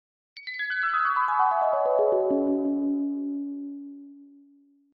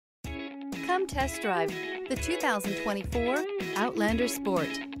Come test drive the 2024 Outlander Sport.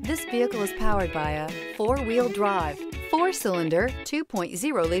 This vehicle is powered by a 4-wheel drive, 4-cylinder,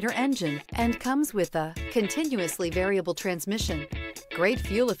 2.0-liter engine and comes with a continuously variable transmission. Great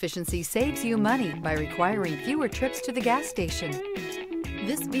fuel efficiency saves you money by requiring fewer trips to the gas station.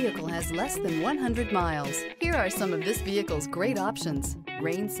 This vehicle has less than 100 miles. Here are some of this vehicle's great options: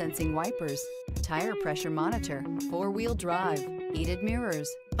 rain sensing wipers, tire pressure monitor, 4-wheel drive, heated mirrors,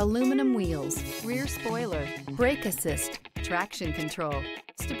 aluminum wheels, rear spoiler, brake assist, traction control,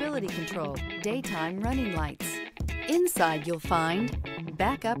 stability control, daytime running lights. Inside you'll find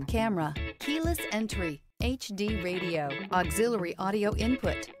backup camera, keyless entry, HD radio, auxiliary audio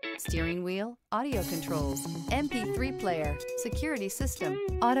input, steering wheel audio controls, MP3 player, security system,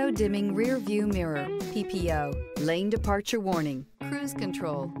 auto dimming rear view mirror, PPO, lane departure warning, cruise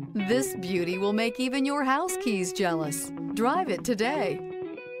control. This beauty will make even your house keys jealous. Drive it today.